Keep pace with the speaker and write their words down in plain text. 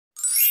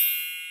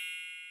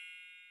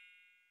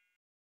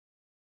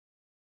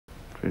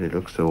really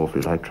looks so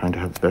awfully like trying to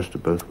have the best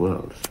of both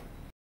worlds.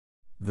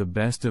 The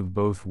best of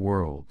both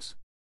worlds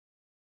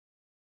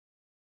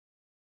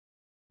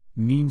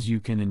means you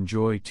can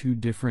enjoy two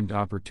different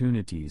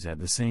opportunities at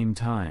the same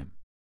time.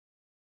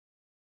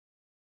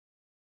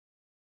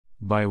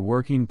 By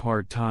working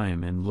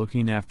part-time and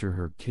looking after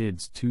her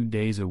kids 2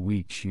 days a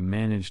week, she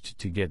managed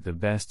to get the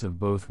best of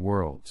both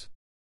worlds.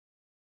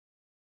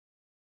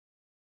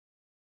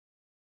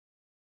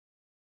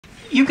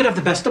 You could have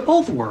the best of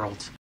both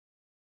worlds.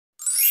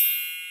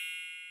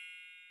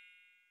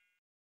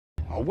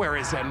 Oh, where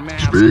is that man?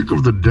 Speak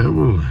of the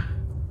devil,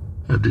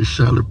 and he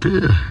shall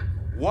appear.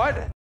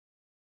 What?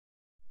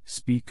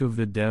 Speak of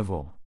the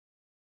devil.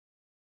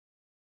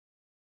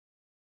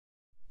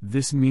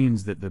 This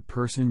means that the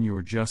person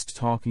you're just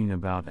talking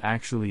about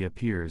actually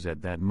appears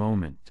at that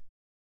moment.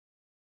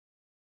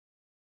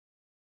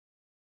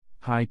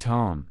 Hi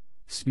Tom,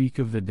 speak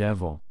of the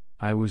devil,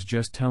 I was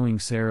just telling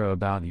Sarah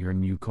about your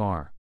new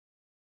car.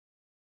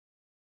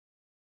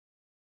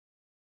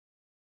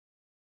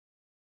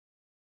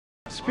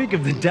 Speak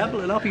of the devil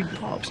and up he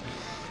pops.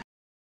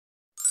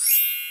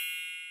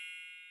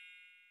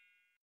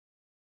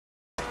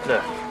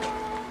 Look,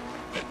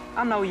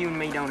 I know you and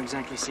me don't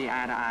exactly see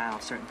eye to eye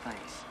on certain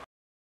things.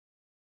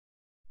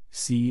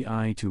 See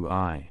eye to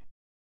eye.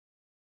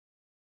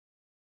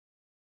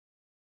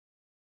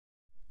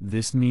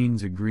 This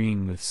means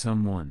agreeing with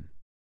someone.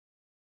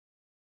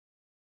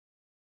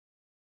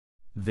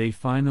 They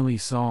finally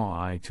saw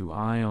eye to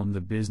eye on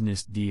the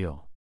business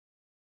deal.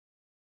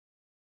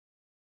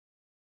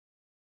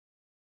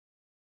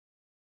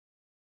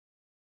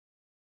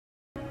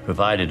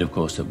 Provided, of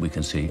course, that we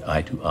can see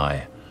eye to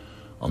eye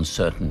on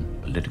certain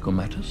political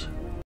matters.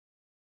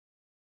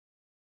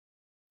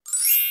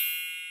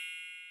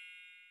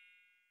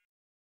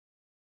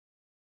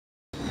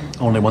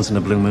 Only once in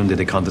a blue moon did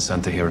he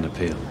condescend to hear an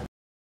appeal.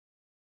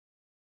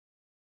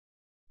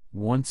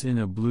 Once in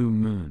a blue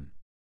moon.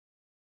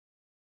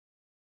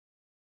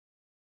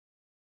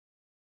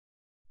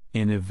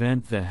 An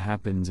event that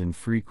happens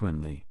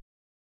infrequently.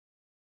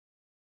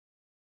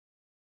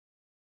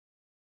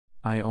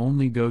 I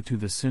only go to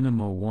the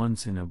cinema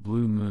once in a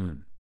blue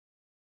moon.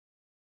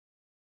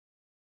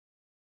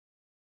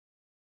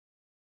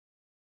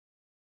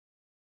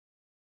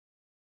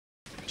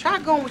 Try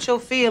going with your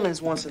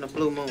feelings once in a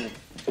blue moon.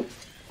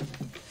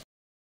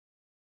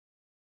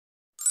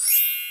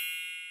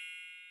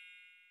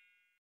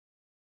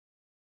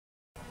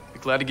 Be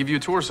glad to give you a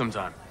tour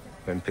sometime.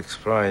 When pigs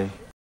fly.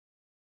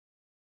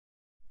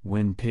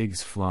 When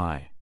pigs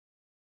fly.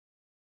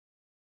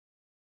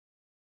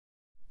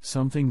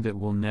 Something that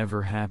will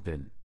never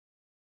happen.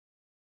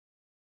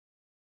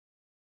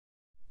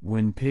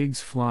 When pigs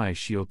fly,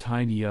 she'll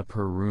tidy up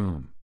her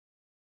room.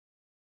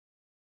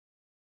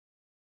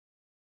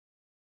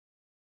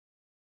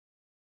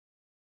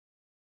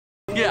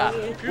 Yeah,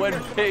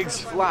 when pigs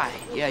fly.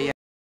 Yeah.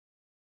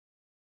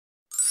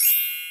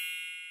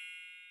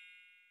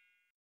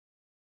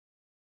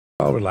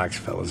 Oh, relax,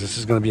 fellas. This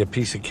is going to be a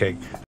piece of cake.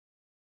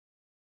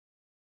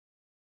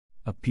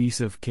 A piece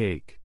of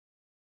cake.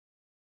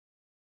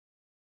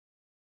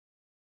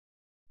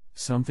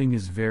 Something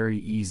is very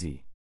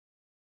easy.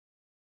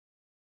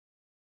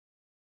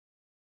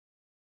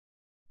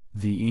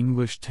 The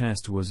English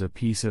test was a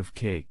piece of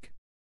cake.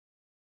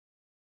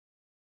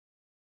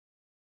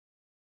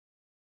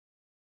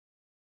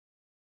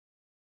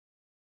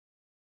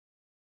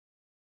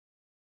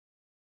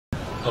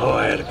 Oh,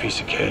 I had a piece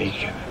of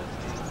cake.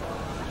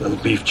 A little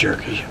beef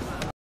jerky.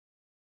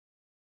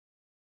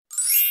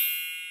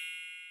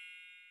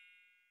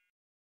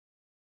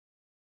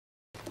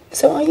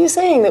 So are you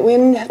saying that we're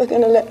never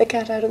going to let the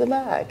cat out of the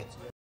bag?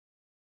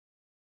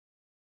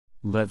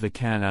 Let the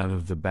cat out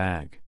of the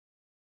bag.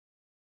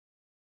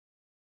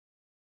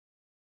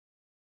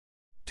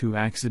 To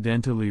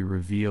accidentally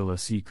reveal a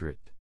secret.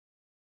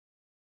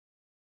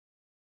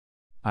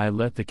 I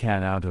let the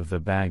cat out of the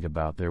bag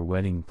about their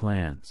wedding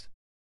plans.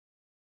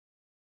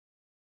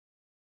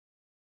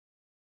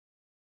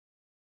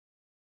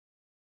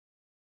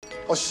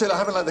 Oh shit, I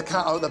haven't let the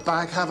cat out of the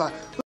bag, have I?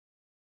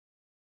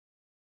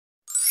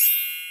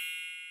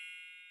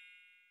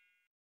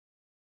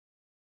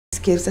 This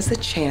gives us a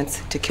chance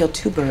to kill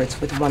two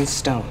birds with one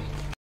stone.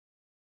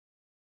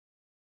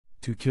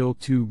 To kill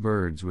two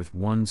birds with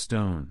one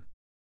stone.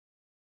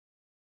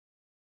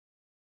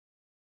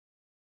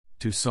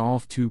 To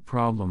solve two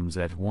problems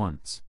at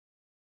once.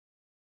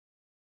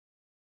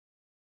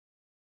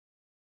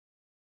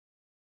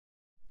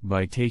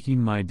 By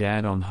taking my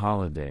dad on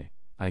holiday,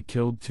 I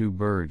killed two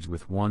birds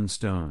with one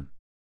stone.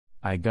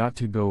 I got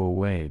to go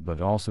away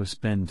but also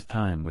spend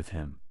time with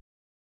him.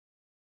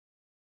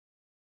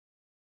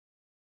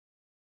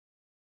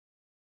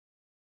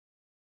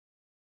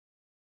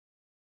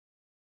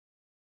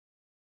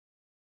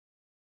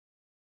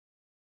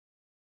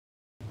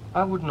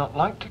 I would not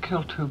like to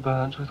kill two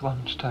birds with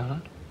one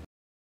stone.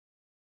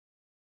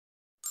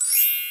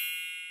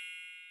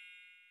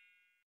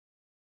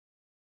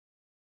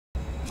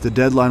 If the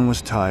deadline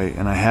was tight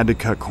and I had to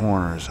cut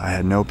corners, I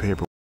had no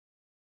paper.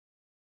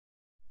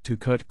 To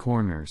cut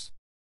corners.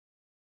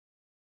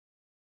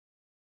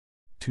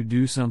 To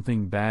do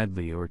something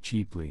badly or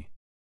cheaply.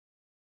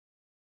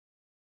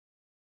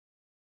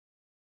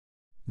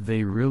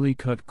 They really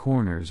cut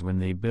corners when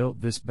they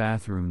built this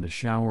bathroom. The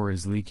shower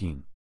is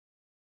leaking.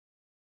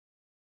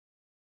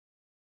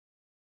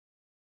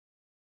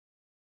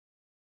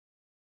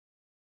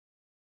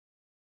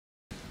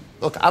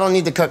 Look, I don't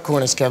need to cut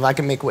corners, Kev. I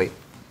can make weight.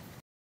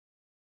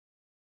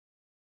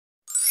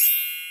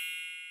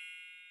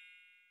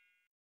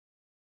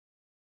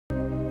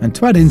 And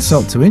to add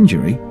insult to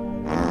injury...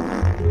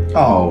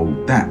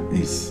 Oh, that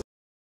is...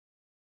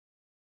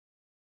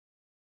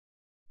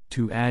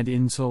 To add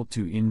insult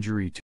to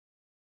injury.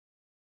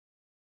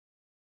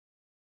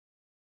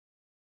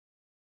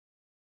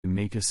 To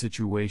make a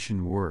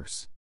situation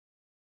worse.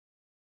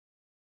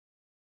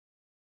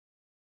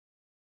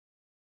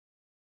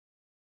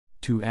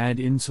 To add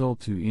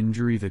insult to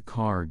injury, the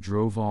car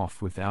drove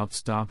off without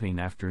stopping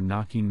after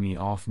knocking me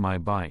off my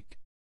bike.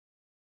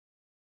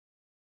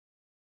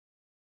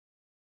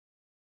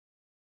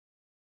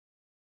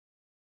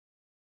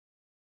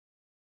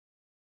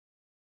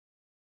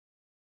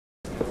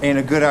 Ain't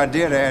a good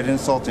idea to add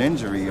insult to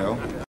injury, yo.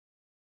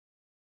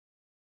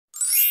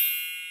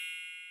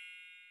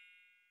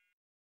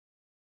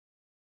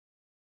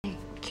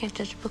 Can't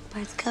judge a book by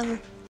its cover.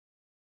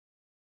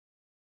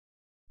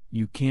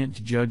 You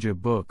can't judge a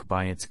book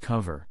by its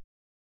cover.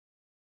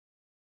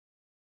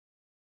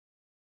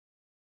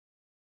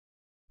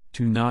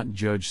 To not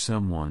judge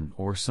someone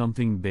or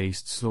something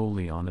based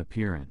solely on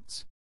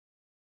appearance.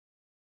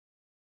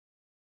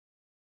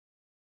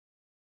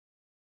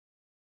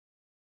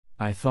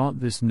 I thought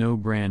this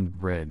no-brand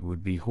bread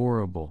would be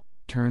horrible.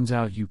 Turns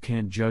out you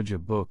can't judge a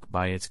book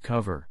by its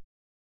cover.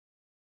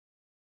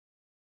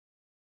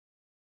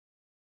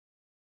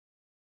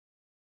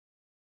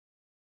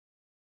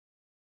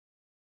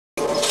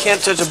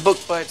 Can't judge a book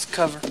by its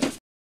cover.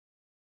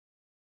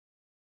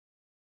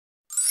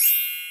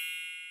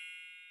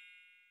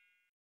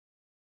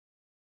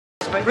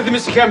 Rhythm,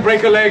 Mr. Kemp,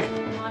 break a leg.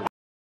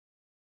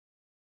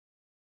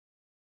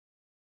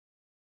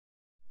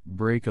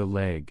 Break a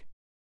leg.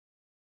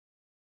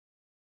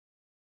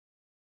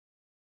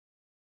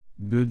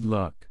 Good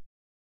luck.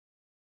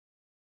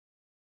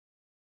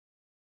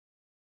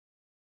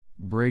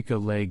 Break a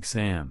leg,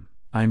 Sam.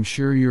 I'm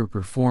sure your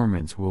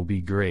performance will be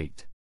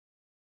great.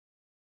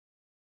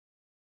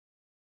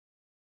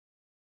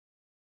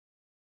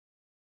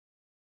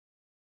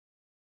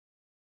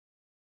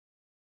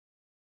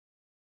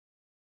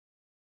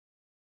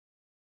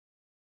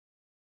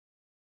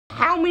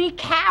 How many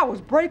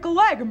cows break a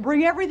leg and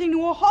bring everything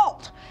to a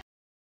halt?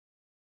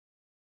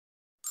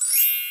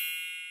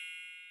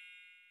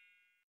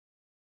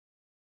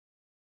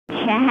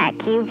 Jack,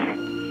 you've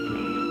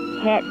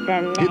hit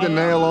the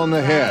nail on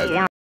the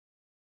head.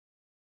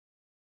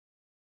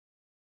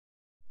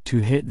 To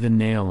hit the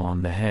nail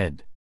on the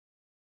head.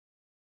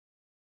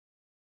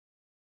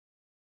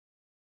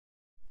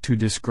 To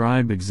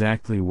describe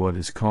exactly what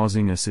is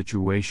causing a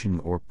situation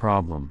or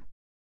problem.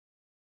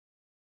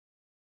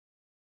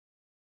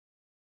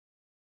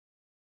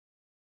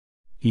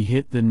 He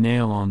hit the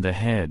nail on the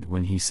head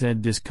when he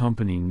said this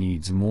company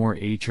needs more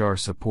HR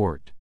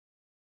support.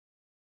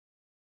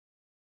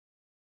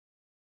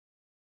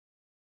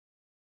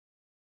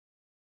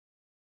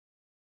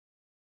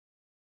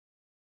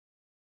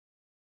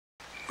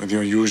 With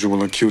your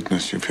usual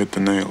acuteness, you've hit the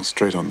nail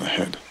straight on the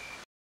head.